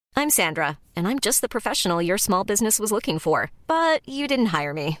I'm Sandra, and I'm just the professional your small business was looking for. But you didn't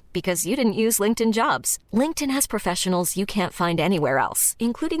hire me because you didn't use LinkedIn Jobs. LinkedIn has professionals you can't find anywhere else,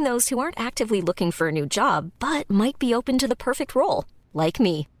 including those who aren't actively looking for a new job, but might be open to the perfect role, like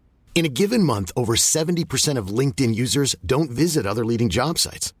me. In a given month, over 70% of LinkedIn users don't visit other leading job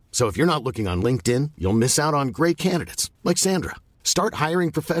sites. So if you're not looking on LinkedIn, you'll miss out on great candidates like Sandra. Start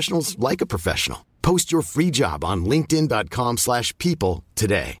hiring professionals like a professional. Post your free job on linkedin.com/people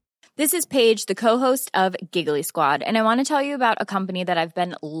today. This is Paige, the co-host of Giggly Squad, and I want to tell you about a company that I've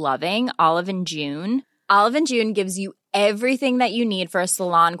been loving, Olive & June. Olive & June gives you everything that you need for a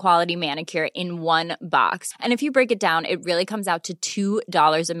salon-quality manicure in one box. And if you break it down, it really comes out to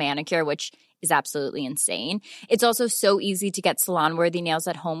 $2 a manicure, which is absolutely insane. It's also so easy to get salon-worthy nails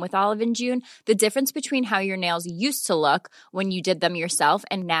at home with Olive & June. The difference between how your nails used to look when you did them yourself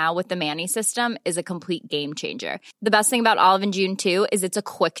and now with the Mani system is a complete game changer. The best thing about Olive & June, too, is it's a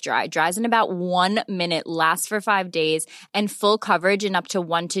quick dry. Dries in about 1 minute, lasts for 5 days, and full coverage in up to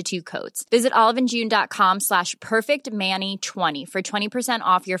 1 to 2 coats. Visit oliveandjune.com/perfectmani20 for 20%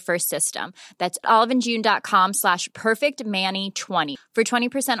 off your first system. That's oliveandjune.com/perfectmani20 for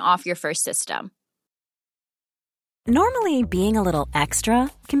 20% off your first system. Normally, being a little extra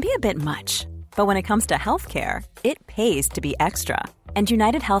can be a bit much, but when it comes to healthcare, it pays to be extra. And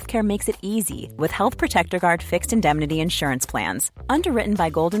United Healthcare makes it easy with Health Protector Guard fixed indemnity insurance plans. Underwritten by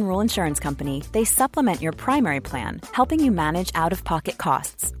Golden Rule Insurance Company, they supplement your primary plan, helping you manage out-of-pocket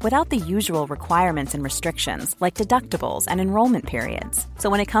costs without the usual requirements and restrictions like deductibles and enrollment periods. So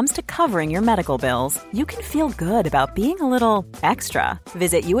when it comes to covering your medical bills, you can feel good about being a little extra.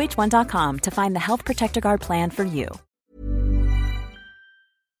 Visit uh1.com to find the Health Protector Guard plan for you.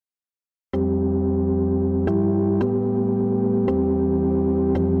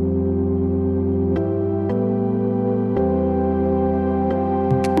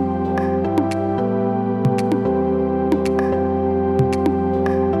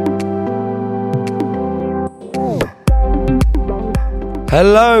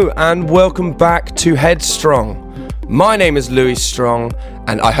 Hello and welcome back to Headstrong. My name is Louis Strong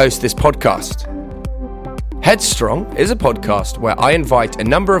and I host this podcast. Headstrong is a podcast where I invite a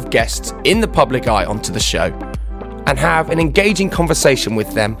number of guests in the public eye onto the show and have an engaging conversation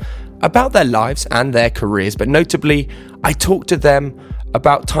with them about their lives and their careers, but notably I talk to them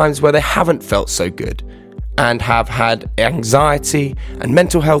about times where they haven't felt so good and have had anxiety and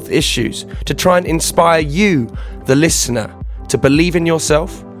mental health issues to try and inspire you, the listener, to believe in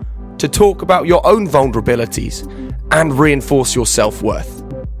yourself, to talk about your own vulnerabilities, and reinforce your self-worth.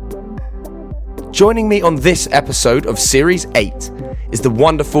 Joining me on this episode of Series 8 is the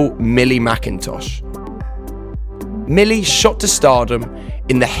wonderful Millie Mackintosh. Millie shot to stardom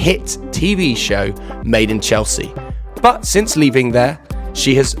in the hit TV show Made in Chelsea, but since leaving there,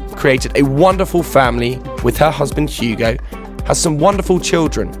 she has created a wonderful family with her husband Hugo, has some wonderful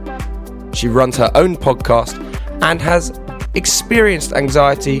children. She runs her own podcast and has experienced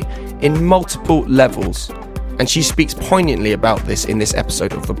anxiety in multiple levels, and she speaks poignantly about this in this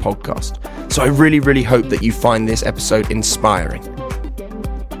episode of the podcast. So I really hope that you find this episode inspiring.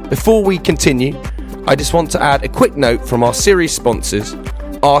 Before we continue, I just want to add a quick note from our series sponsors,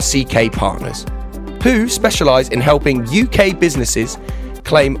 RCK Partners, who specialise in helping UK businesses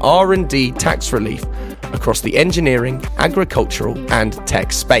claim R&D tax relief across the engineering, agricultural and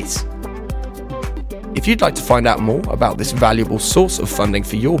tech space. If you'd like to find out more about this valuable source of funding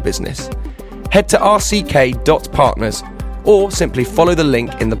for your business, head to rck.partners or simply follow the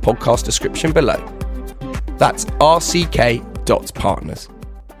link in the podcast description below. That's rck.partners.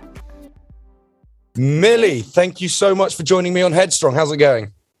 Millie, thank you so much for joining me on Headstrong. How's it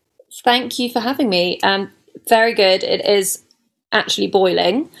going? Thank you for having me. Very good. It is actually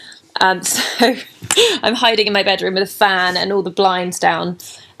boiling. So I'm hiding in my bedroom with a fan and all the blinds down.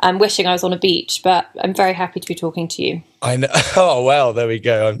 I'm wishing I was on a beach, but I'm very happy to be talking to you. I know. Oh, well, there we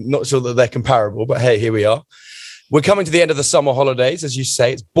go. I'm not sure that they're comparable, but hey, here we are. We're coming to the end of the summer holidays. As you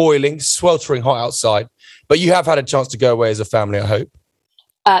say, it's boiling, sweltering hot outside, but you have had a chance to go away as a family, I hope.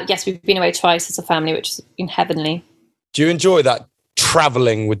 Yes, we've been away twice as a family, which has been heavenly. Do you enjoy that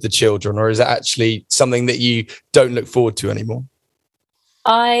traveling with the children, or is it actually something that you don't look forward to anymore?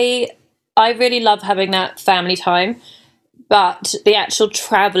 I really love having that family time. But the actual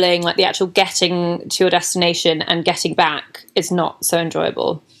traveling, like the actual getting to your destination and getting back is not so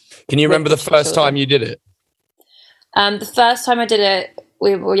enjoyable. Can you remember the first time you did it? The first time I did it,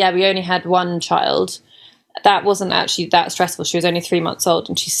 we only had one child. That wasn't actually that stressful. She was only 3 months old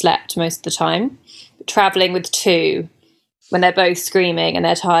and she slept most of the time. But traveling with two, when they're both screaming and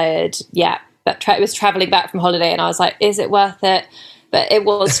they're tired, it was traveling back from holiday and I was like, is it worth it? but it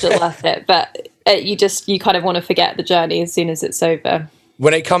was still worth it. But you kind of want to forget the journey as soon as it's over.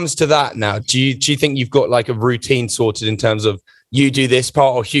 When it comes to that now, do you think you've got like a routine sorted in terms of you do this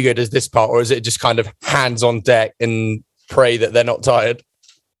part or Hugo does this part, or is it just kind of hands on deck and pray that they're not tired?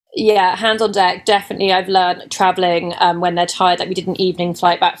 Yeah, hands on deck, definitely. I've learned traveling when they're tired. Like we did an evening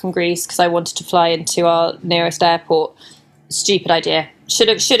flight back from Greece because I wanted to fly into our nearest airport. Stupid idea. Should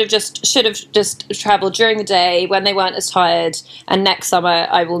have just traveled during the day when they weren't as tired. And next summer,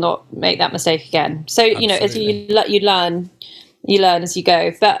 I will not make that mistake again. So Absolutely. you know, as you learn as you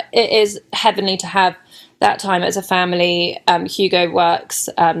go. But it is heavenly to have that time as a family. Hugo works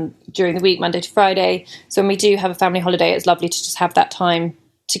during the week, Monday to Friday. So when we do have a family holiday, it's lovely to just have that time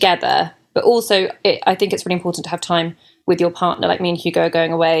together. But also, I think it's really important to have time with your partner. Like me and Hugo are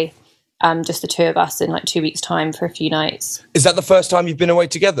going away, just the two of us in like 2 weeks' time for a few nights. Is that the first time you've been away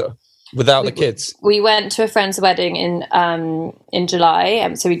together without the kids? We went to a friend's wedding in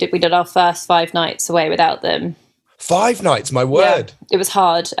July, so we did our first 5 nights away without them. 5 nights, my word. Yeah, it was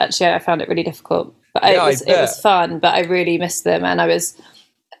hard, actually. I found it really difficult. But it was fun, but I really missed them. And I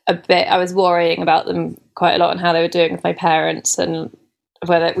was worrying about them quite a lot and how they were doing with my parents and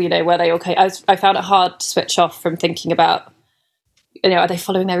were they okay. I found it hard to switch off from thinking about, are they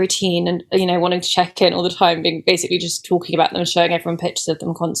following their routine and, wanting to check in all the time, being basically just talking about them and showing everyone pictures of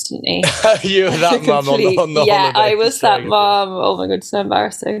them constantly. You were that mum on the yeah, holiday. I was that mum. Oh my God, so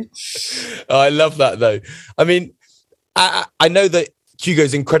embarrassing. Oh, I love that though. I mean, I know that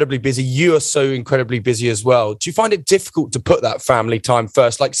Hugo's incredibly busy. You are so incredibly busy as well. Do you find it difficult to put that family time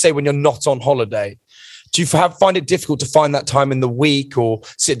first? Like say when you're not on holiday, do you find it difficult to find that time in the week or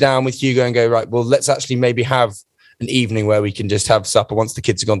sit down with Hugo and go, right, well, let's actually maybe have an evening where we can just have supper once the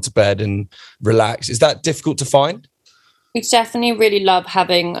kids have gone to bed and relax? Is that difficult to find? We definitely really love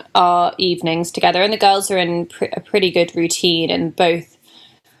having our evenings together, and the girls are in a pretty good routine and both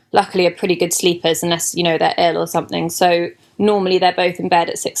luckily are pretty good sleepers unless, they're ill or something. So normally they're both in bed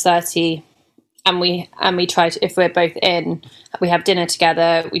at 6:30 and we try to, if we're both in, we have dinner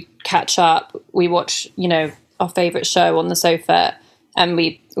together, we catch up, we watch, our favourite show on the sofa, and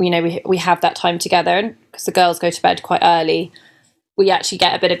we have that time together. And because the girls go to bed quite early, we actually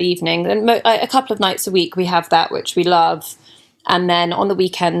get a bit of evening. And a couple of nights a week we have that, which we love. And then on the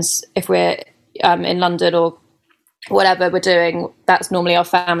weekends, if we're in London or whatever we're doing, that's normally our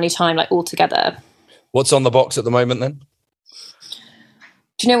family time, like all together. What's on the box at the moment then?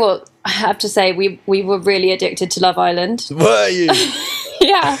 Do you know what? I have to say, we were really addicted to Love Island. Were you?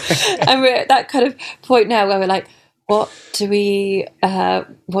 Yeah. And we're at that kind of point now where we're like, what do we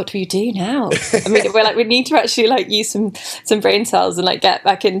do now? I mean, we're like, we need to actually like use some brain cells and like get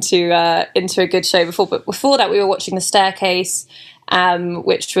back into a good show. But before that, we were watching The Staircase,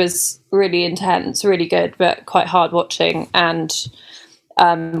 which was really intense, really good, but quite hard watching. And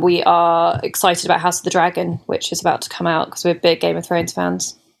we are excited about House of the Dragon, which is about to come out because we're big Game of Thrones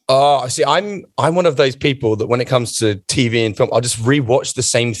fans. Oh, see, I'm one of those people that when it comes to TV and film, I'll just rewatch the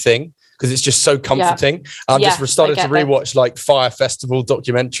same thing because it's just so comforting. Yeah. I've just started to rewatch like Fire Festival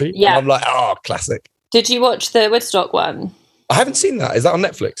documentary. Yeah. And I'm like, oh, classic. Did you watch the Woodstock one? I haven't seen that. Is that on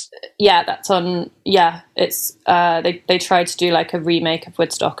Netflix? Yeah, that's on. Yeah, it's they tried to do like a remake of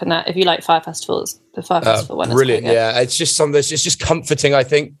Woodstock, and that if you like Fire Festivals, the Fire Festival one. Brilliant. Yeah, it's just it's just comforting. I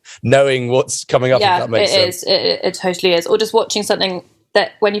think knowing what's coming up. Yeah, if that makes sense. It totally is. Or just watching something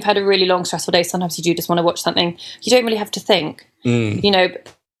that when you've had a really long stressful day, sometimes you do just want to watch something. You don't really have to think, and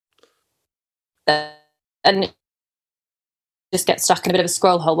just get stuck in a bit of a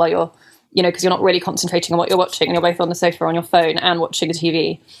scroll hole while you're. Because you're not really concentrating on what you're watching, and you're both on the sofa on your phone and watching the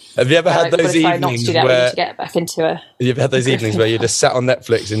TV. Have you ever had those evenings where to get back into a? You've had those evenings where you just sat on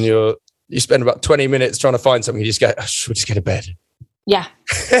Netflix and you spend about 20 minutes trying to find something. You just go, we'll just go to bed. Yeah,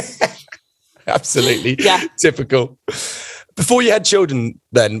 absolutely. Yeah, typical. Before you had children,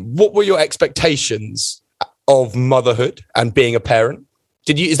 then what were your expectations of motherhood and being a parent?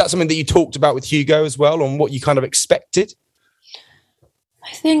 Is that something that you talked about with Hugo as well, on what you kind of expected?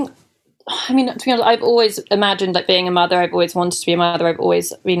 I mean, to be honest, I've always imagined like being a mother. I've always wanted to be a mother. I've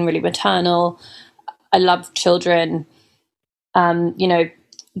always been really maternal. I love children.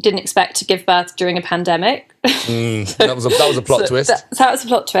 Didn't expect to give birth during a pandemic. That was a plot twist. That was a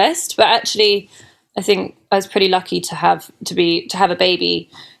plot twist. But actually, I think I was pretty lucky to have a baby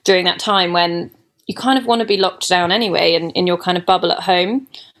during that time when you kind of want to be locked down anyway in your kind of bubble at home.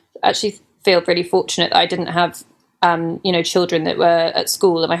 I actually feel really fortunate that I didn't have children that were at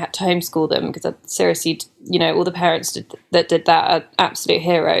school and I had to homeschool them, because seriously, all the parents that did that are absolute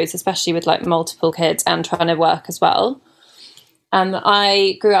heroes, especially with like multiple kids and trying to work as well.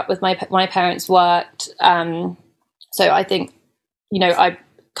 I grew up with my parents worked, so I think I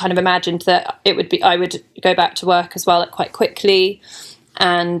kind of imagined that I would go back to work as well quite quickly.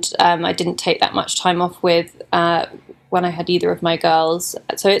 And I didn't take that much time off with when I had either of my girls.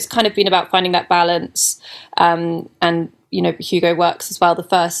 So it's kind of been about finding that balance. And, Hugo works as well. The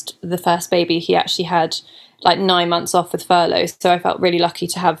first baby, he actually had like 9 months off with furlough. So I felt really lucky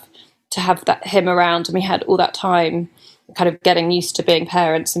to have that him around, and we had all that time kind of getting used to being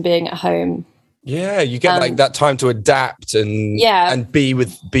parents and being at home. Yeah, you get like that time to adapt and be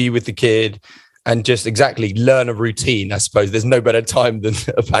with the kid and just exactly learn a routine. I suppose there's no better time than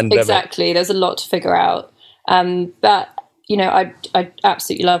a pandemic. Exactly, there's a lot to figure out. But I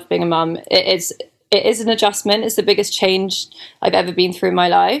absolutely love being a mum. It is an adjustment. It's the biggest change I've ever been through in my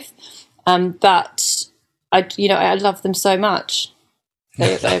life. But I love them so much.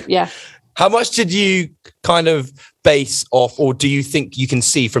 So, yeah. How much did you kind of base off, or do you think you can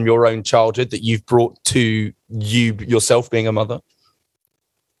see from your own childhood that you've brought to you yourself being a mother?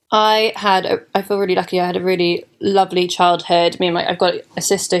 I feel really lucky. I had a really lovely childhood. I've got a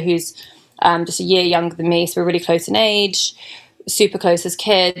sister who's just a year younger than me, so we're really close in age, super close as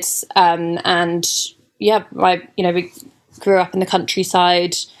kids. We grew up in the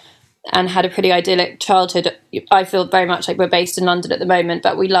countryside and had a pretty idyllic childhood. I feel very much like we're based in London at the moment,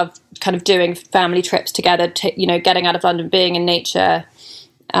 but we love kind of doing family trips together, getting out of London, being in nature,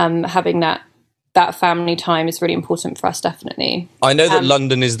 having that family time is really important for us, definitely. I know that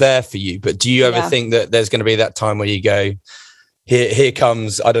London is there for you, but do you ever think that there's going to be that time where you go, here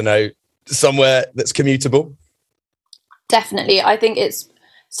comes, I don't know, somewhere that's commutable? Definitely. I think it's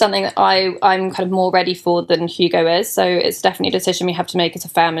something that I'm kind of more ready for than Hugo is. So it's definitely a decision we have to make as a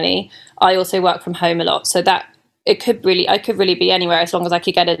family. I also work from home a lot, so that I could really be anywhere as long as I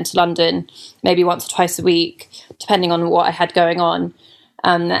could get into London, maybe once or twice a week, depending on what I had going on.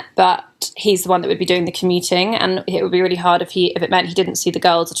 But he's the one that would be doing the commuting, and it would be really hard if it meant he didn't see the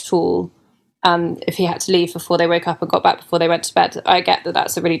girls at all. If he had to leave before they woke up and got back before they went to bed. I get that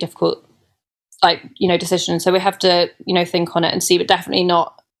that's a really difficult, decision. So we have to, think on it and see, but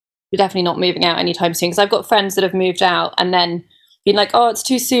we're definitely not moving out anytime soon. Because I've got friends that have moved out and then been like, oh, it's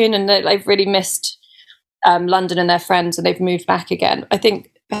too soon, and they've really missed London and their friends, and they've moved back again. I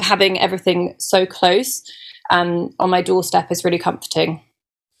think having everything so close on my doorstep is really comforting.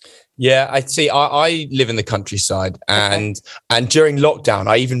 Yeah, I see. I live in the countryside, and during lockdown,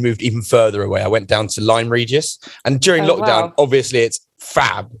 I even moved even further away. I went down to Lyme Regis, and during lockdown, obviously, it's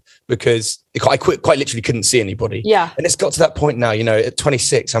fab because I quite literally couldn't see anybody. Yeah, and it's got to that point now. At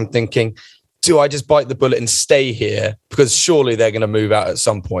 26, I'm thinking, do I just bite the bullet and stay here because surely they're going to move out at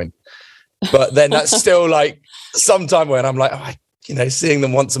some point? But then that's still like some time away, and I'm like, seeing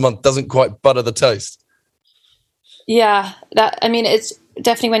them once a month doesn't quite butter the toast. Yeah, it's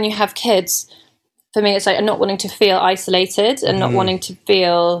definitely when you have kids, for me, it's like not wanting to feel isolated and not wanting to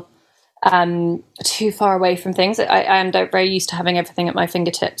feel too far away from things. I am very used to having everything at my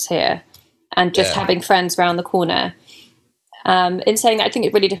fingertips here and just having friends around the corner. In saying that, I think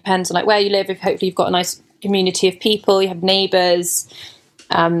it really depends on where you live. If hopefully you've got a nice community of people, you have neighbours.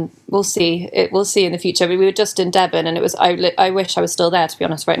 We'll see. We'll see in the future. We were just in Devon, and it was. I wish I was still there, to be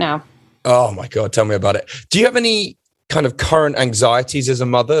honest, right now. Oh my God, tell me about it. Do you have any kind of current anxieties as a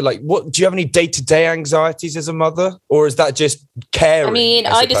mother? Do you have any day-to-day anxieties as a mother, or is that just caring?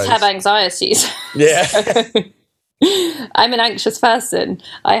 I just have anxieties. Yeah. I'm an anxious person.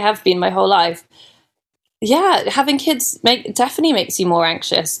 I have been my whole life. Yeah, having kids definitely makes you more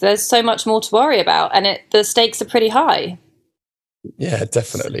anxious. There's so much more to worry about, and the stakes are pretty high. Yeah,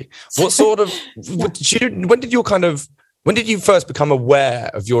 definitely. What sort of when did you first become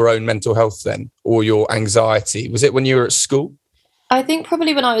aware of your own mental health then, or your anxiety? Was it when you were at school? I think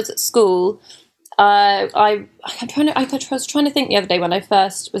probably when I was at school. I was trying to think the other day when I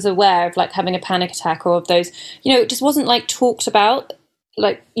first was aware of having a panic attack or of those. It just wasn't talked about.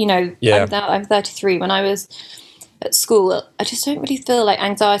 Yeah. I'm 33. When I was at school, I just don't really feel like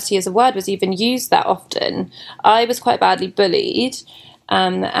anxiety as a word was even used that often. I was quite badly bullied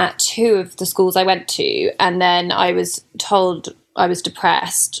at two of the schools I went to, and then I was told I was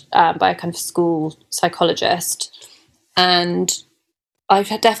depressed by a kind of school psychologist, and I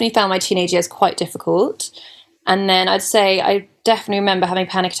definitely found my teenage years quite difficult. And then I'd say I definitely remember having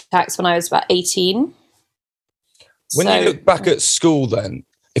panic attacks when I was about 18. When you look back at school then,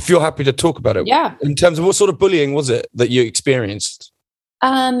 if you're happy to talk about it, in terms of what sort of bullying was it that you experienced?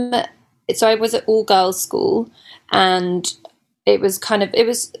 So I was at all girls school, and there was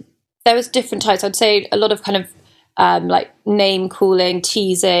different types. I'd say a lot of kind of name calling,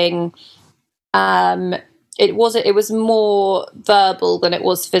 teasing. It was more verbal than it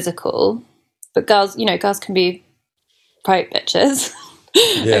was physical, but girls can be quite bitches.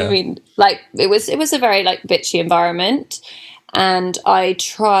 Yeah. I mean, like it was a very like bitchy environment, and I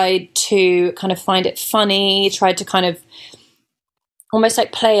tried to kind of find it funny, tried to kind of almost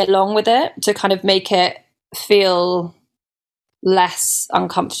like play along with it to kind of make it feel less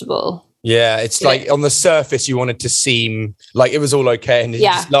uncomfortable. Yeah, it's like on the surface you wanted to seem like it was all okay and you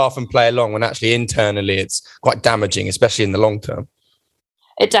just laugh and play along, when actually internally it's quite damaging, especially in the long term.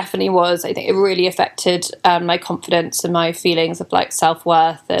 It definitely was. I think it really affected my confidence and my feelings of like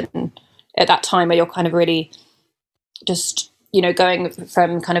self-worth. And at that time where you're kind of really just, you know, going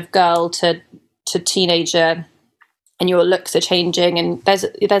from kind of girl to teenager, and your looks are changing, and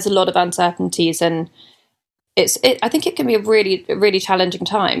there's a lot of uncertainties, and I think it can be a really challenging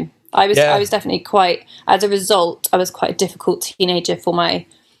time. I was definitely quite, as a result, I was quite a difficult teenager for my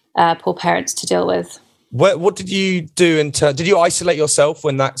poor parents to deal with. What did you do did you isolate yourself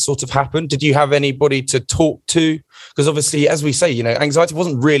when that sort of happened? Did you have anybody to talk to? Because obviously, as we say, you know, anxiety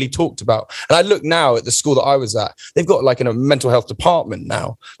wasn't really talked about. And I look now at the school that I was at, they've got like a mental health department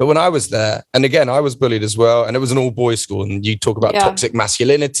now. But when I was there, and again, I was bullied as well, and it was an all boys school, and you talk about toxic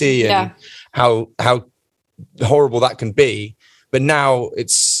masculinity and how horrible that can be. But now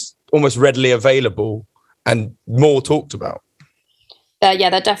it's almost readily available and more talked about. There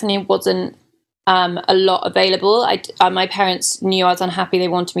definitely wasn't a lot available. My parents knew I was unhappy. They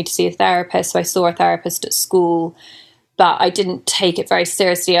wanted me to see a therapist, so I saw a therapist at school, but I didn't take it very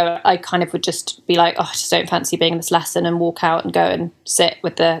seriously. I kind of would just be like, oh, I just don't fancy being in this lesson, and walk out and go and sit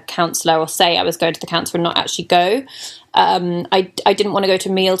with the counsellor, or say I was going to the counsellor and not actually go. I didn't want to go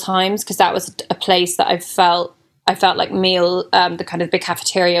to meal times, because that was a place that I felt like the kind of big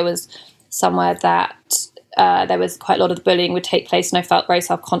cafeteria was somewhere that there was quite a lot of the bullying would take place, and I felt very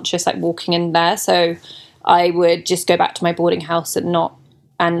self-conscious like walking in there. So I would just go back to my boarding house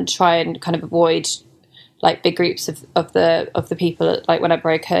and try and kind of avoid like big groups of the people like whenever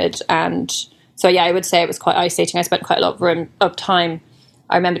I could. And so I would say it was quite isolating. I spent quite a lot of time.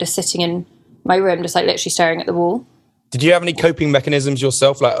 I remember just sitting in my room, just like literally staring at the wall. Did you have any coping mechanisms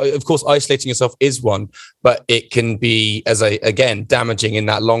yourself? Like, of course, isolating yourself is one, but it can be, again, damaging in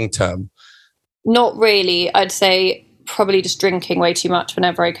that long term. Not really. I'd say probably just drinking way too much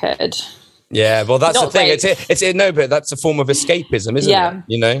whenever I could. Yeah, well, that's the thing. It's but that's a form of escapism, isn't it?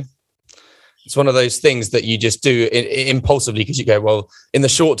 You know, it's one of those things that you just do impulsively because you go, well, in the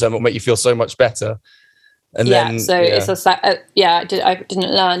short term, it'll make you feel so much better. And it's I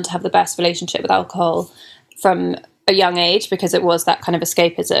didn't learn to have the best relationship with alcohol from a young age, because it was that kind of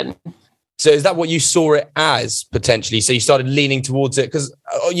escapism. So is that what you saw it as, potentially? So you started leaning towards it because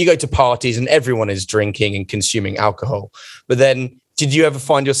you go to parties and everyone is drinking and consuming alcohol. But then did you ever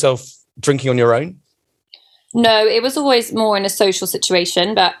find yourself drinking on your own? No, it was always more in a social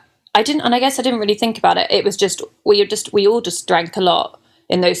situation, but I guess I didn't really think about it. It was just, we all just drank a lot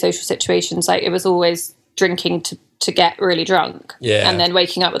in those social situations. Like, it was always drinking to get really drunk. Yeah. And then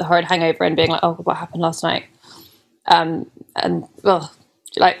waking up with a horrid hangover and being like, oh, what happened last night?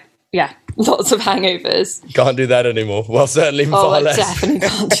 Lots of hangovers. Can't do that anymore. Well, certainly far less. Definitely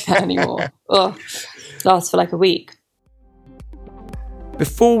can't do that anymore. Lasts for like a week.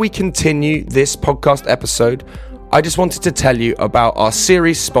 Before we continue this podcast episode, I just wanted to tell you about our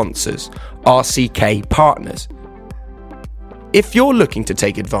series sponsors, RCK Partners. If you're looking to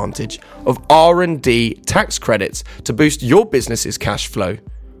take advantage of R&D tax credits to boost your business's cash flow,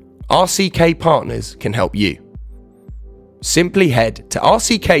 RCK Partners can help you. Simply head to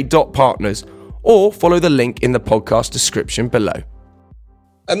rck.partners or follow the link in the podcast description below.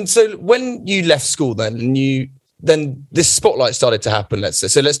 And so when you left school then this spotlight started to happen, let's say.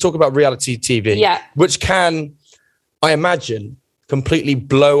 So let's talk about reality TV, which can, I imagine, completely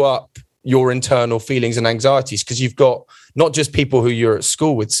blow up your internal feelings and anxieties, because you've got not just people who you're at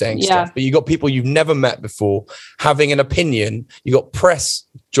school with saying stuff, but you've got people you've never met before having an opinion. You've got press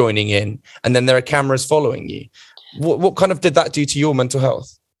joining in, and then there are cameras following you. What kind of did that do to your mental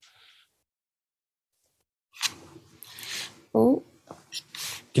health? Oh,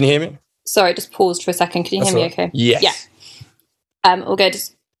 can you hear me? Sorry, just paused for a second. Can you hear me okay? Yes. Yeah. All good.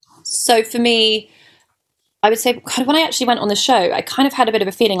 So for me, I would say kind of when I actually went on the show, I kind of had a bit of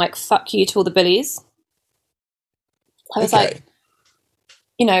a feeling like, fuck you to all the bullies. I was like,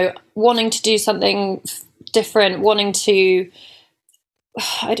 you know, wanting to do something different, wanting to...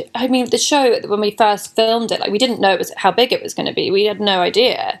 I mean, the show, when we first filmed it, like, we didn't know how big it was going to be. We had no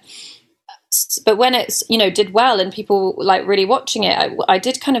idea. But when it's, you know, did well and people like really watching it, I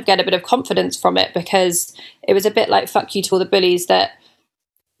did kind of get a bit of confidence from it, because it was a bit like, fuck you to all the bullies that,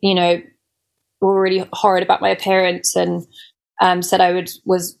 you know, were really horrid about my appearance and said I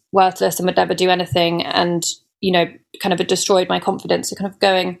was worthless and would never do anything. And you know, kind of destroyed my confidence. So kind of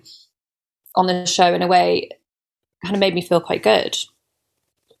going on the show in a way kind of made me feel quite good.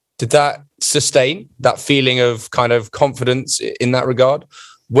 Did that sustain that feeling of kind of confidence in that regard?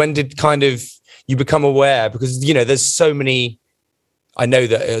 When did kind of you become aware? Because, you know, there's so many, I know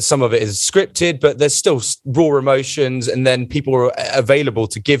that some of it is scripted, but there's still raw emotions, and then people are available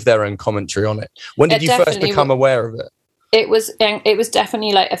to give their own commentary on it. When did you first become aware of it? It was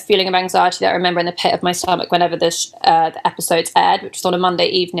definitely like a feeling of anxiety that I remember in the pit of my stomach whenever the episodes aired, which was on a Monday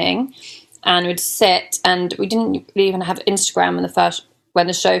evening. And we'd sit, and we didn't even have Instagram when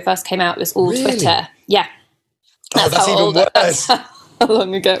the show first came out. It was all really? Twitter. Yeah. That's even worse. That's how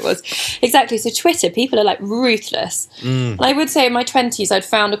long ago it was. Exactly. So Twitter, people are like ruthless. And I would say in my 20s, I'd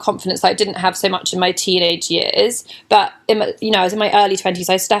found a confidence that I didn't have so much in my teenage years. But, I was in my early 20s,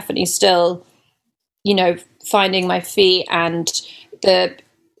 I was definitely still, you know, finding my feet, and I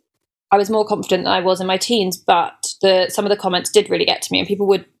was more confident than I was in my teens. But some of the comments did really get to me, and people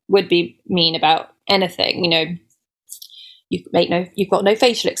would be mean about anything, you know. You've got no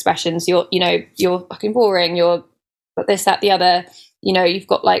facial expressions. You're fucking boring. You're got this, that, the other. You know, you've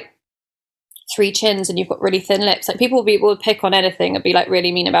got like 3 chins and you've got really thin lips. Like people would pick on anything and be like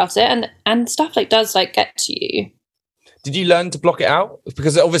really mean about it, and stuff like does like get to you. Did you learn to block it out?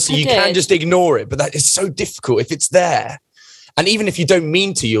 Because obviously you can just ignore it, but that is so difficult if it's there. And even if you don't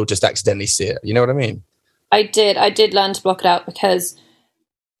mean to, you'll just accidentally see it. You know what I mean? I did learn to block it out, because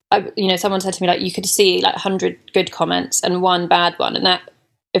someone said to me, like, you could see like 100 good comments and 1 bad one, and that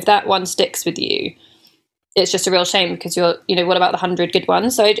if that one sticks with you, it's just a real shame, because what about the 100 good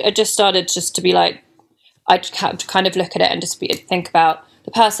ones? So I just started just to be like, I kind of look at it and just think about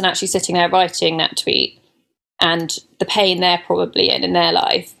the person actually sitting there writing that tweet and the pain they're probably in their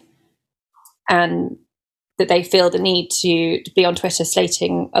life, and that they feel the need to be on Twitter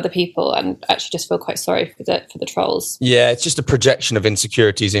slating other people, and actually just feel quite sorry for the trolls. Yeah, it's just a projection of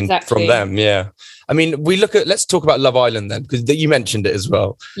insecurities from them. Yeah. I mean, let's talk about Love Island then, because you mentioned it as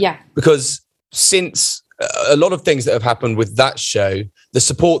well. Yeah. Because since a lot of things that have happened with that show, the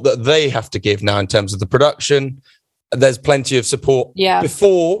support that they have to give now in terms of the production, there's plenty of support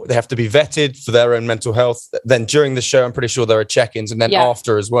before. They have to be vetted for their own mental health. Then during the show, I'm pretty sure there are check-ins, and then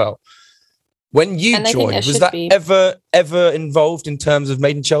after as well. When you joined, was that ever involved in terms of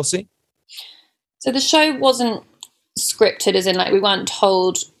Made in Chelsea? So the show wasn't scripted, as in like we weren't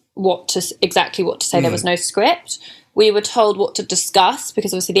told exactly what to say. There was no script. We were told what to discuss,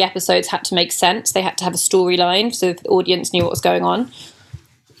 because obviously the episodes had to make sense. They had to have a storyline so the audience knew what was going on.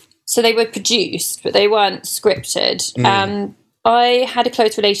 So they were produced, but they weren't scripted. I had a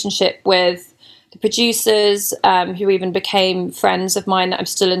close relationship with the producers, who even became friends of mine that I'm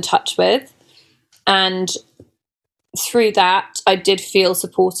still in touch with. And through that, I did feel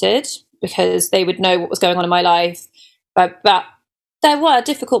supported, because they would know what was going on in my life. But there were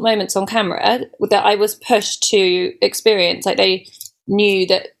difficult moments on camera that I was pushed to experience. Like, they knew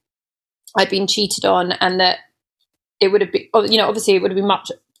that I'd been cheated on, and that it would have been, obviously it would have been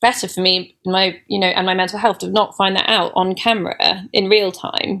much better for me and my mental health to not find that out on camera in real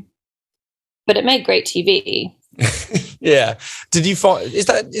time. But it made great TV. Yeah. Did you find,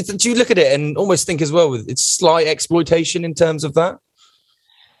 do you look at it and almost think as well with its slight exploitation in terms of that?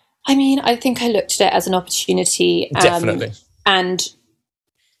 I mean, I think I looked at it as an opportunity. Definitely. And,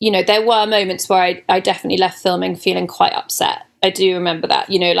 there were moments where I definitely left filming feeling quite upset. I do remember that,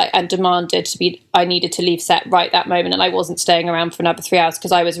 and I needed to leave set right that moment, and I wasn't staying around for another 3 hours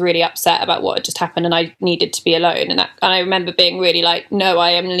because I was really upset about what had just happened, and I needed to be alone. And I remember being really like, no, I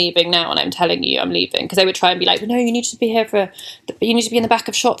am leaving now, and I'm telling you I'm leaving, because they would try and be like, no, you need to be here you need to be in the back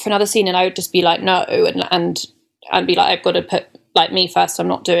of shot for another scene, and I would just be like, no, and be like, I've got to put like me first, so I'm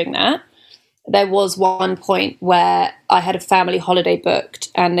not doing that. There was one point where I had a family holiday booked,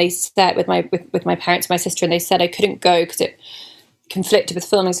 and they said with my parents, my sister, and they said I couldn't go because it conflicted with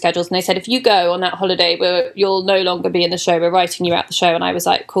filming schedules. And they said, if you go on that holiday, you'll no longer be in the show. We're writing you out the show. And I was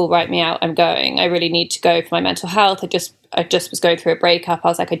like, cool, write me out. I'm going. I really need to go for my mental health. I just was going through a breakup. I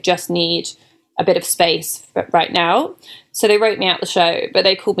was like, I just need a bit of space right now. So they wrote me out the show, but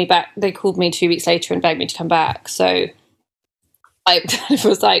they called me back. They called me 2 weeks later and begged me to come back. So I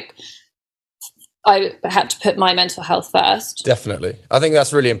was like, I had to put my mental health first. Definitely. I think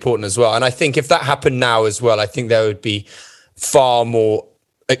that's really important as well. And I think if that happened now as well, I think there would be far more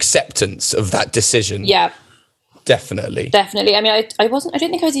acceptance of that decision. Yeah. Definitely. I mean, I don't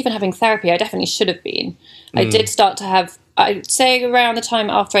think I was even having therapy. I definitely should have been. I did start to have I'd say around the time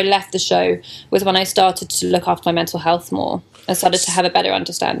after I left the show was when I started to look after my mental health more. I started to have a better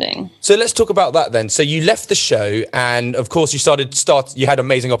understanding. So let's talk about that then. So you left the show, and of course you had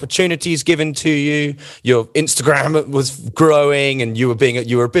amazing opportunities given to you. Your Instagram was growing, and you were a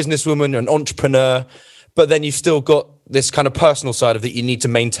businesswoman, an entrepreneur, but then you've still got this kind of personal side of that you need to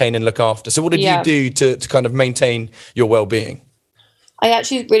maintain and look after. So what did you do to kind of maintain your well-being? I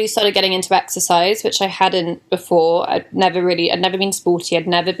actually really started getting into exercise, which I hadn't before. I'd never been sporty. I'd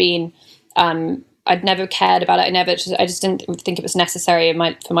never cared about it. I just didn't think it was necessary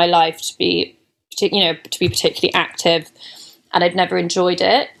for my life to be particularly active, and I'd never enjoyed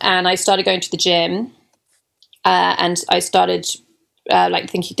it. And I started going to the gym, and I started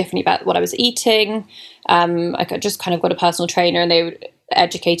thinking differently about what I was eating. I just kind of got a personal trainer, and they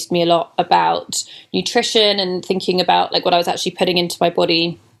educated me a lot about nutrition and thinking about like what I was actually putting into my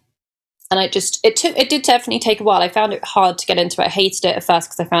body. And it did definitely take a while. I found it hard to get into it. I hated it at first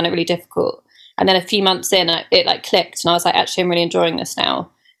because I found it really difficult. And then a few months in, it like clicked, and I was like, actually, I'm really enjoying this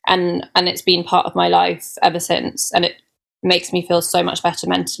now. And it's been part of my life ever since. And it makes me feel so much better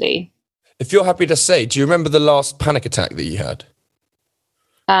mentally. If you're happy to say, do you remember the last panic attack that you had?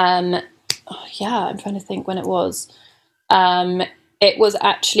 I'm trying to think when it was. It was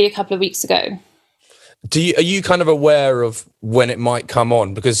actually a couple of weeks ago. Are you kind of aware of when it might come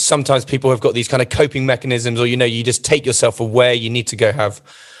on? Because sometimes people have got these kind of coping mechanisms, or, you just take yourself away. You need to go have,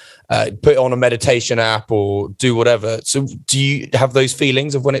 put on a meditation app or do whatever. So do you have those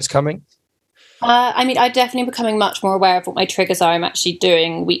feelings of when it's coming? I'm definitely becoming much more aware of what my triggers are. I'm actually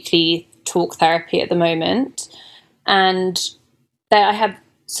doing weekly talk therapy at the moment. And I have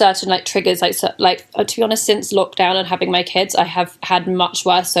certain like triggers, to be honest, since lockdown and having my kids, I have had much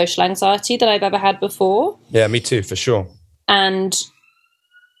worse social anxiety than I've ever had before. Yeah, me too, for sure. And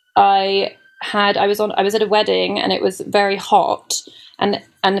I was at a wedding, and it was very hot, and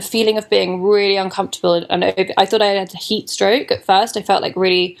the feeling of being really uncomfortable, and I thought I had a heat stroke at first. I felt like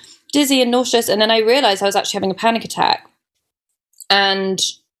really dizzy and nauseous, and then I realized I was actually having a panic attack. And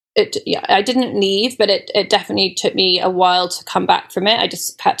I didn't leave, but it definitely took me a while to come back from it. I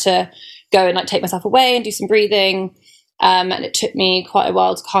just had to go and like take myself away and do some breathing, and it took me quite a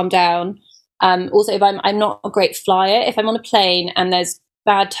while to calm down. Also, if I'm not a great flyer, if I'm on a plane and there's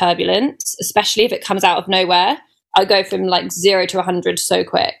bad turbulence, especially if it comes out of nowhere, I go from like 0 to 100 so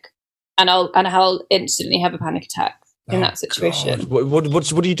quick, and I'll instantly have a panic attack in that situation. What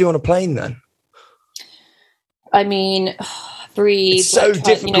do you do on a plane then? Breathe. It's so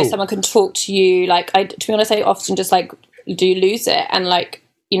difficult. Someone can talk to you. To be honest, I often just like do lose it, and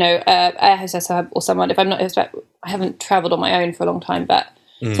air hostess or someone. If I'm not, I haven't traveled on my own for a long time, but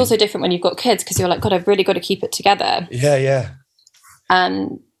it's also different when you've got kids, because you're like, God, I've really got to keep it together. Yeah.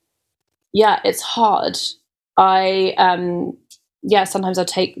 And it's hard. Sometimes I'll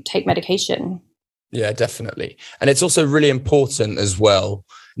take medication. Yeah, definitely. And it's also really important as well,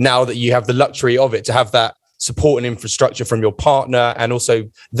 now that you have the luxury of it, to have that support and infrastructure from your partner, and also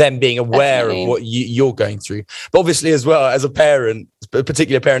them being aware of what you're going through. But obviously as well, as a parent, a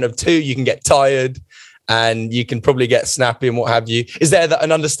particular parent of two, you can get tired and you can probably get snappy and what have you. Is there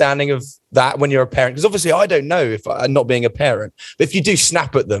an understanding of that when you're a parent? Because obviously I don't know, if I'm not being a parent, but if you do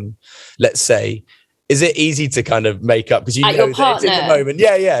snap at them, let's say, is it easy to kind of make up because you know that it's in the moment?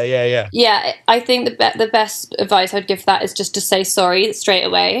 Yeah. Yeah, I think the best advice I'd give for that is just to say sorry straight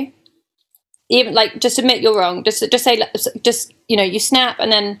away. Even just admit you're wrong. Just say, you snap,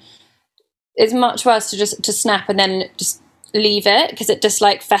 and then it's much worse to snap and then just leave it, because it just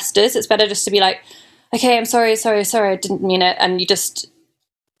festers. It's better just to be like, okay, I'm sorry, I didn't mean it, and you just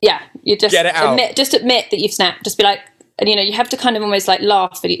get it out. Admit that you've snapped. Just be like, and you have to kind of almost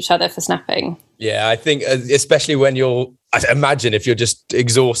laugh at each other for snapping. Yeah, I think especially when I imagine if you're just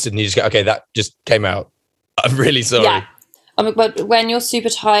exhausted and you just go, okay, that just came out. I'm really sorry. Yeah. But when you're super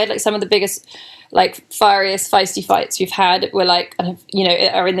tired, some of the biggest, fieriest, feisty fights we've had were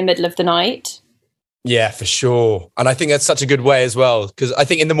are in the middle of the night. Yeah, for sure. And I think that's such a good way as well, because I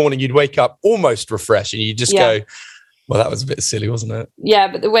think in the morning you'd wake up almost refreshed and you just go, well, that was a bit silly, wasn't it? Yeah,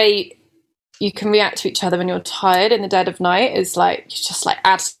 but the way you can react to each other when you're tired in the dead of night is you just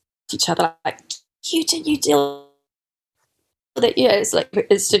add each other, you deal with it. Yeah,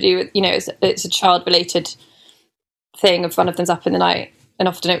 it's to do with, it's a child related thing, if one of them's up in the night, and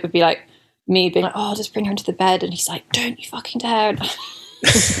often it would be me being oh, I'll just bring her into the bed, and he's like, don't you fucking dare.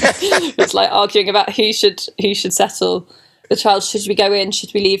 It's arguing about who should settle the child. Should we go in,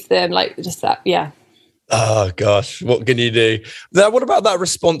 should we leave them, just that. Yeah. Oh gosh, what can you do? Now, what about that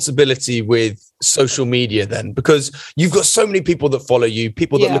responsibility with social media then? Because you've got so many people that follow you,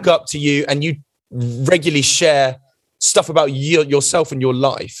 people that look up to you, and you regularly share stuff about yourself and your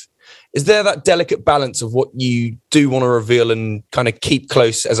life. Is there that delicate balance of what you do want to reveal and kind of keep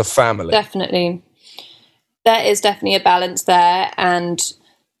close as a family? Definitely. There is definitely a balance there. And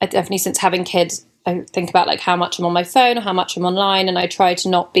I definitely, since having kids, I think about like how much I'm on my phone or how much I'm online. And I want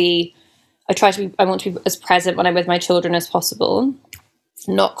to be as present when I'm with my children as possible,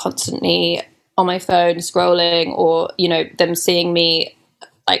 not constantly on my phone scrolling, or, you know, them seeing me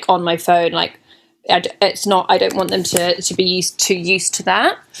like on my phone. Like, I don't want them to be used to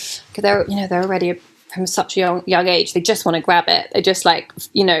that, because they're already from such a young age. They just want to grab it. They just like,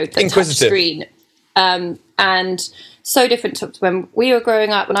 you know, the touch screen. And so different to when we were growing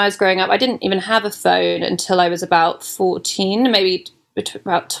up. When I was growing up, I didn't even have a phone until I was about 14, maybe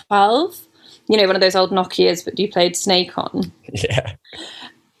about 12. You know, one of those old Nokias that you played Snake on. Yeah.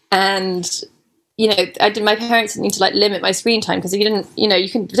 And, you know, my parents didn't need to like limit my screen time, because you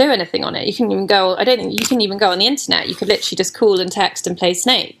couldn't do anything on it. You couldn't even go, I don't think you can even go on the internet. You could literally just call and text and play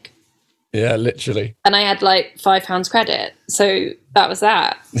Snake. Yeah, literally. And I had like £5 credit. So that was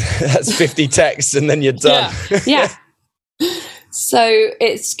that. That's 50 texts and then you're done. Yeah. So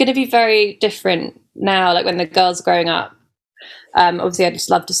it's going to be very different now, like when the girls are growing up. Obviously, I'd just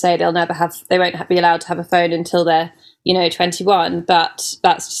love to say they won't be allowed to have a phone until they're, you know, 21, but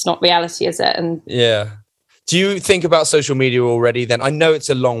that's just not reality, is it? And yeah. Do you think about social media already then? I know it's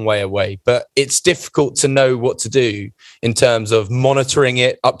a long way away, but it's difficult to know what to do in terms of monitoring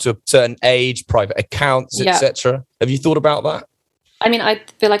it up to a certain age, private accounts, etc. Have you thought about that? I mean, I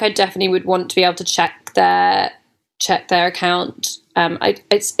feel like I definitely would want to be able to check their account.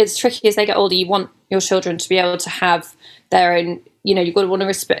 It's tricky as they get older. You want your children to be able to have their own, you know, you've got to want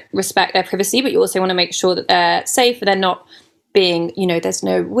to respect their privacy, but you also want to make sure that they're safe and they're not being, you know, there's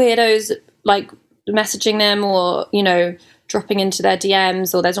no weirdos like messaging them or, you know, dropping into their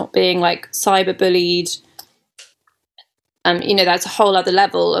DMs, or there's not being like cyber bullied. You know, that's a whole other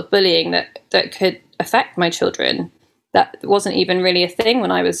level of bullying that could affect my children. That wasn't even really a thing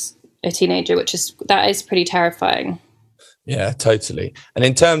when I was a teenager, that is pretty terrifying. Yeah, totally. And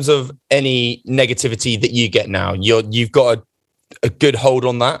in terms of any negativity that you get now, you've got a good hold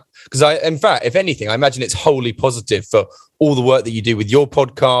on that? Because in fact, if anything, I imagine it's wholly positive for all the work that you do with your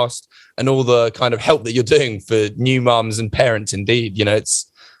podcast and all the kind of help that you're doing for new mums and parents. Indeed, you know, it's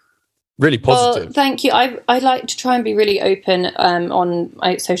really positive. Well, thank you. I like to try and be really open on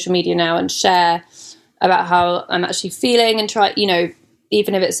my social media now and share about how I'm actually feeling, and try, you know,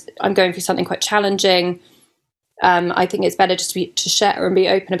 even if I'm going through something quite challenging. I think it's better just to share and be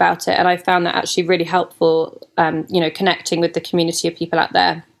open about it. And I found that actually really helpful, you know, connecting with the community of people out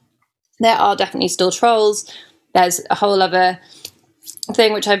there. There are definitely still trolls. There's a whole other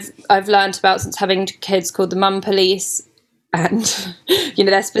thing which I've learned about since having kids, called the mum police. And, you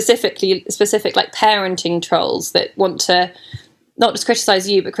know, they're specific like parenting trolls that want to not just criticize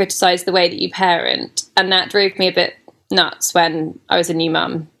you, but criticize the way that you parent. And that drove me a bit nuts when I was a new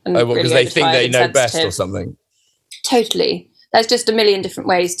mum. Because they think they know best or something. Totally. There's just a million different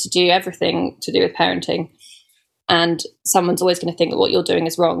ways to do everything to do with parenting. And someone's always going to think that what you're doing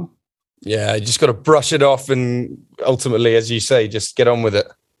is wrong. Yeah, you just got to brush it off and ultimately, as you say, just get on with it.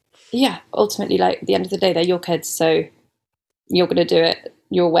 Yeah, ultimately, like at the end of the day, they're your kids, so you're going to do it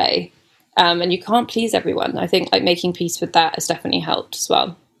your way. And you can't please everyone. I think like making peace with that has definitely helped as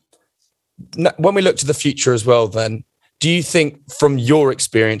well. When we look to the future as well, then, do you think from your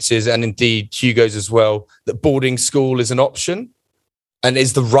experiences, and indeed Hugo's as well, that boarding school is an option and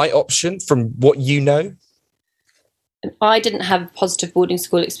is the right option from what you know? I didn't have a positive boarding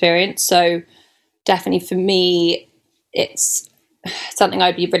school experience, so definitely for me, it's something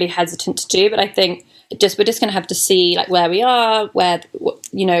I'd be really hesitant to do. But I think we're just going to have to see like where we are,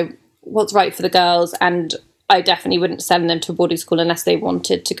 you know, what's right for the girls. And I definitely wouldn't send them to a boarding school unless they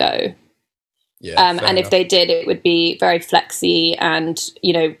wanted to go. Yeah, and if they did, it would be very flexy, and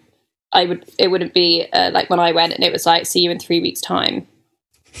you know, it wouldn't be like when I went and it was like, see you in 3 weeks' time.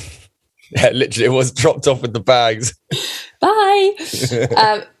 Yeah, literally, it was dropped off with the bags. Bye.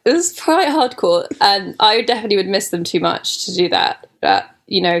 It was quite hardcore, and I definitely would miss them too much to do that.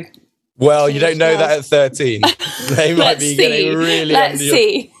 You know. Well, you don't know that at 13. They might be getting really. Let's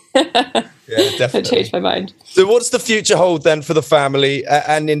see. Yeah, definitely. I changed my mind. So what's the future hold then for the family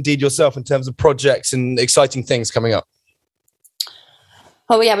and indeed yourself in terms of projects and exciting things coming up?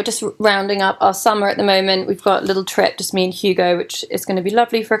 Oh, yeah, we're just rounding up our summer at the moment. We've got a little trip, just me and Hugo, which is going to be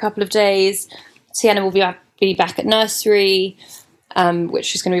lovely for a couple of days. Sienna will be back at nursery, which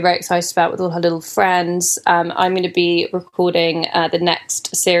she's going to be very excited about with all her little friends. I'm going to be recording the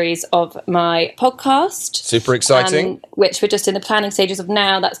next series of my podcast. Super exciting. Which we're just in the planning stages of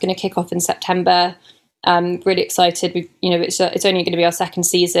now. That's going to kick off in September. Really excited. It's only going to be our second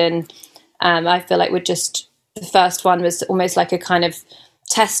season. I feel like the first one was almost like a kind of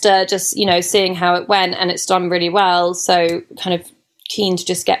tester, just, seeing how it went, and it's done really well. So kind of keen to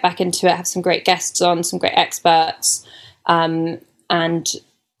just get back into it, have some great guests on, some great experts. I'm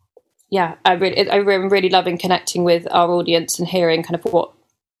really loving connecting with our audience and hearing kind of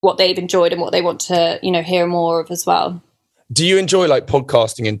what they've enjoyed and what they want to, hear more of as well. Do you enjoy like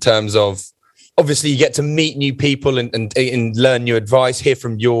podcasting in terms of, obviously you get to meet new people and learn new advice, hear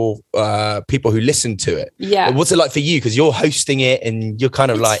from your people who listen to it. Yeah. But what's it like for you? Because you're hosting it and you're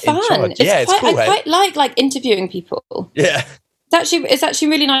kind of in charge. It's cool. I quite like interviewing people. Yeah. It's actually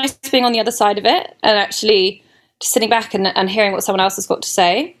really nice being on the other side of it and actually just sitting back and hearing what someone else has got to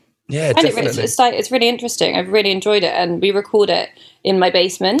say. Yeah, definitely. It's really interesting. I've really enjoyed it, and we record it in my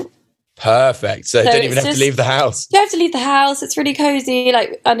basement. Perfect. So you don't even have to leave the house. You don't have to leave the house. It's really cozy.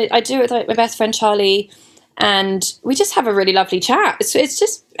 And I do it with my best friend Charlie, and we just have a really lovely chat. It's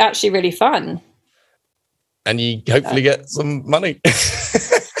just actually really fun. And you hopefully get some money.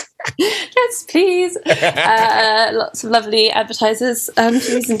 Yes, please. Lots of lovely advertisers.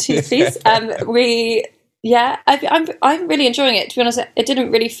 Please and two, please. I'm really enjoying it. To be honest, it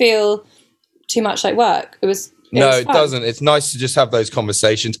didn't really feel too much like work. It was doesn't. It's nice to just have those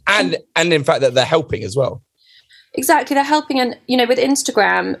conversations, and in fact that they're helping as well. Exactly, they're helping, and with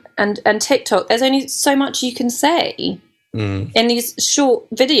Instagram and TikTok, there's only so much you can say in these short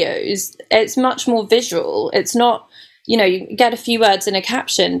videos. It's much more visual. It's not, you get a few words in a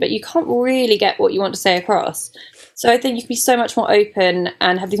caption, but you can't really get what you want to say across. So I think you can be so much more open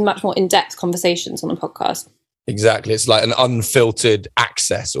and have these much more in-depth conversations on a podcast. Exactly. It's like an unfiltered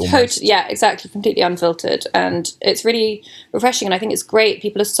access almost. Yeah, exactly. Completely unfiltered. And it's really refreshing. And I think it's great.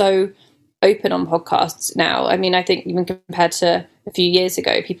 People are so open on podcasts now. I mean, I think even compared to a few years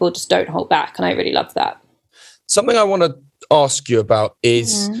ago, people just don't hold back. And I really love that. Something I want to ask you about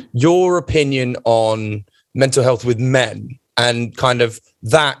is your opinion on mental health with men and kind of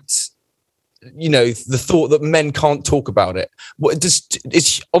that, the thought that men can't talk about it.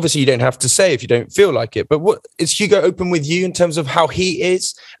 It's obviously you don't have to say if you don't feel like it, but what is Hugo open with you in terms of how he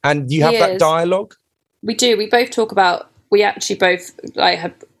is, and you have that dialogue? We do. We both talk about. We actually both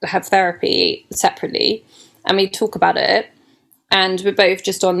have therapy separately, and we talk about it. And we're both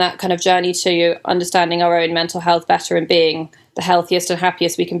just on that kind of journey to understanding our own mental health better and being the healthiest and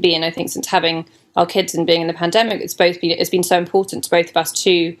happiest we can be. And I think since having our kids and being in the pandemic, it's been so important to both of us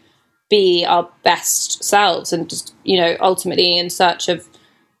to be our best selves and just, ultimately in search of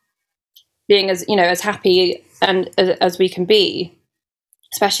being as happy and as we can be,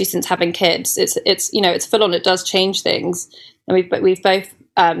 especially since having kids. It's full on. It does change things. And we've both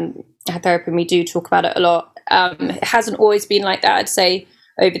had therapy, and we do talk about it a lot. It hasn't always been like that. I'd say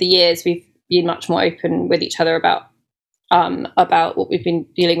over the years, we've been much more open with each other about what we've been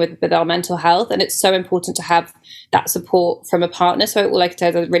dealing with our mental health. And it's so important to have that support from a partner. So all I could say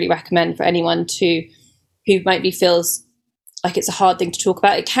is I really recommend for anyone who might feels like it's a hard thing to talk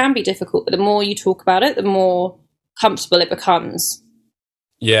about. It can be difficult, but the more you talk about it, the more comfortable it becomes.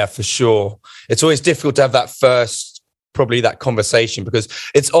 Yeah, for sure. It's always difficult to have that first, probably that conversation, because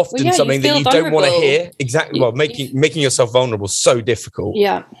it's often something that you don't want to hear. Exactly. Well, making yourself vulnerable is so difficult.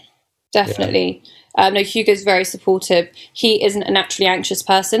 Yeah, definitely. Yeah. No, Hugo's very supportive. He isn't a naturally anxious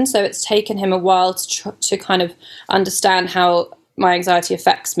person, so it's taken him a while to kind of understand how my anxiety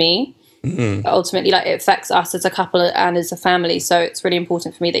affects me. Mm-hmm. Ultimately, it affects us as a couple and as a family. So it's really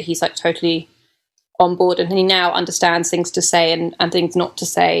important for me that he's totally on board, and he now understands things to say and things not to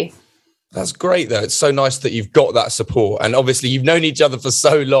say. That's great, though. It's so nice that you've got that support, and obviously you've known each other for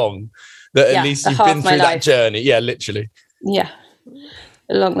so long that at least you've been through that journey. Yeah, literally. Yeah,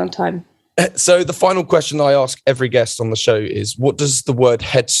 a long, long time. So the final question I ask every guest on the show is, what does the word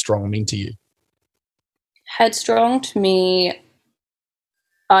headstrong mean to you? Headstrong, to me,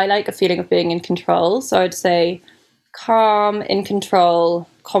 I like a feeling of being in control. So I'd say calm, in control,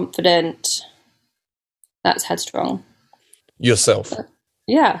 confident. That's headstrong. Yourself.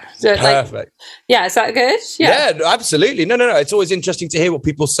 Yeah. So perfect. Is that good? Yeah, absolutely. No. It's always interesting to hear what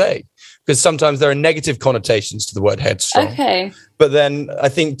people say, because sometimes there are negative connotations to the word headstrong. Okay. But then I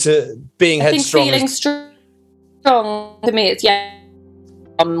think feeling strong to me, it's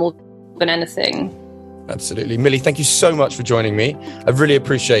more than anything. Absolutely. Millie, thank you so much for joining me. I really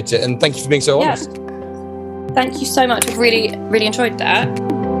appreciate it. And thank you for being so honest. Thank you so much. I've really, really enjoyed that.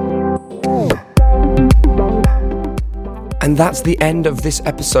 And that's the end of this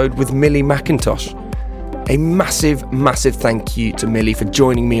episode with Millie Mackintosh. A massive, massive thank you to Millie for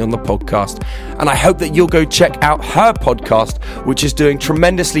joining me on the podcast, and I hope that you'll go check out her podcast, which is doing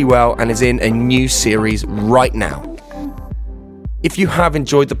tremendously well and is in a new series right now. If you have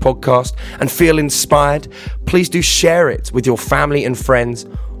enjoyed the podcast and feel inspired, please do share it with your family and friends,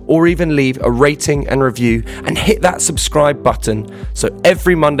 or even leave a rating and review and hit that subscribe button so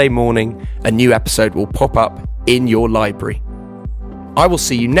every Monday morning a new episode will pop up in your library. I will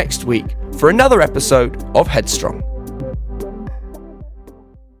see you next week for another episode of Headstrong.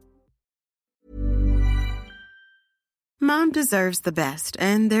 Mom deserves the best,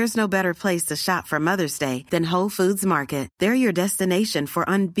 and there's no better place to shop for Mother's Day than Whole Foods Market. They're your destination for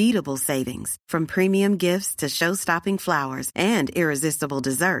unbeatable savings, from premium gifts to show-stopping flowers and irresistible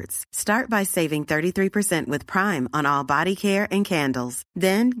desserts. Start by saving 33% with Prime on all body care and candles.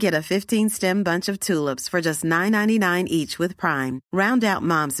 Then get a 15-stem bunch of tulips for just $9.99 each with Prime. Round out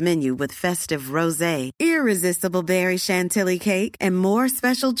Mom's menu with festive rosé, irresistible berry chantilly cake, and more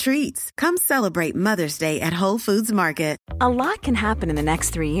special treats. Come celebrate Mother's Day at Whole Foods Market. A lot can happen in the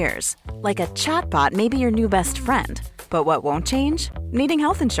next 3 years. Like a chatbot may be your new best friend. But what won't change? Needing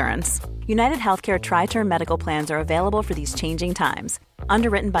health insurance. United Healthcare Tri-Term Medical Plans are available for these changing times.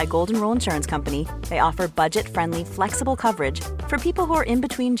 Underwritten by Golden Rule Insurance Company, they offer budget-friendly, flexible coverage for people who are in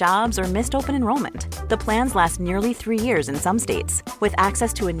between jobs or missed open enrollment. The plans last nearly 3 years in some states, with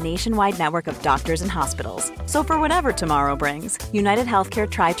access to a nationwide network of doctors and hospitals. So for whatever tomorrow brings, United Healthcare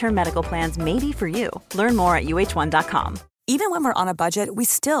Tri-Term Medical Plans may be for you. Learn more at uh1.com. Even when we're on a budget, we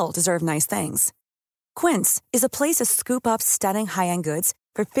still deserve nice things. Quince is a place to scoop up stunning high-end goods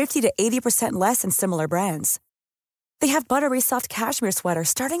for 50 to 80% less than similar brands. They have buttery soft cashmere sweaters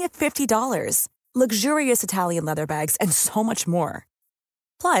starting at $50, luxurious Italian leather bags, and so much more.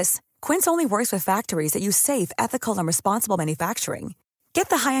 Plus, Quince only works with factories that use safe, ethical, and responsible manufacturing. Get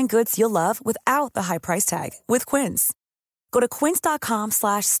the high-end goods you'll love without the high price tag with Quince. Go to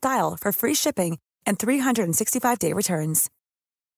quince.com/style for free shipping and 365-day returns.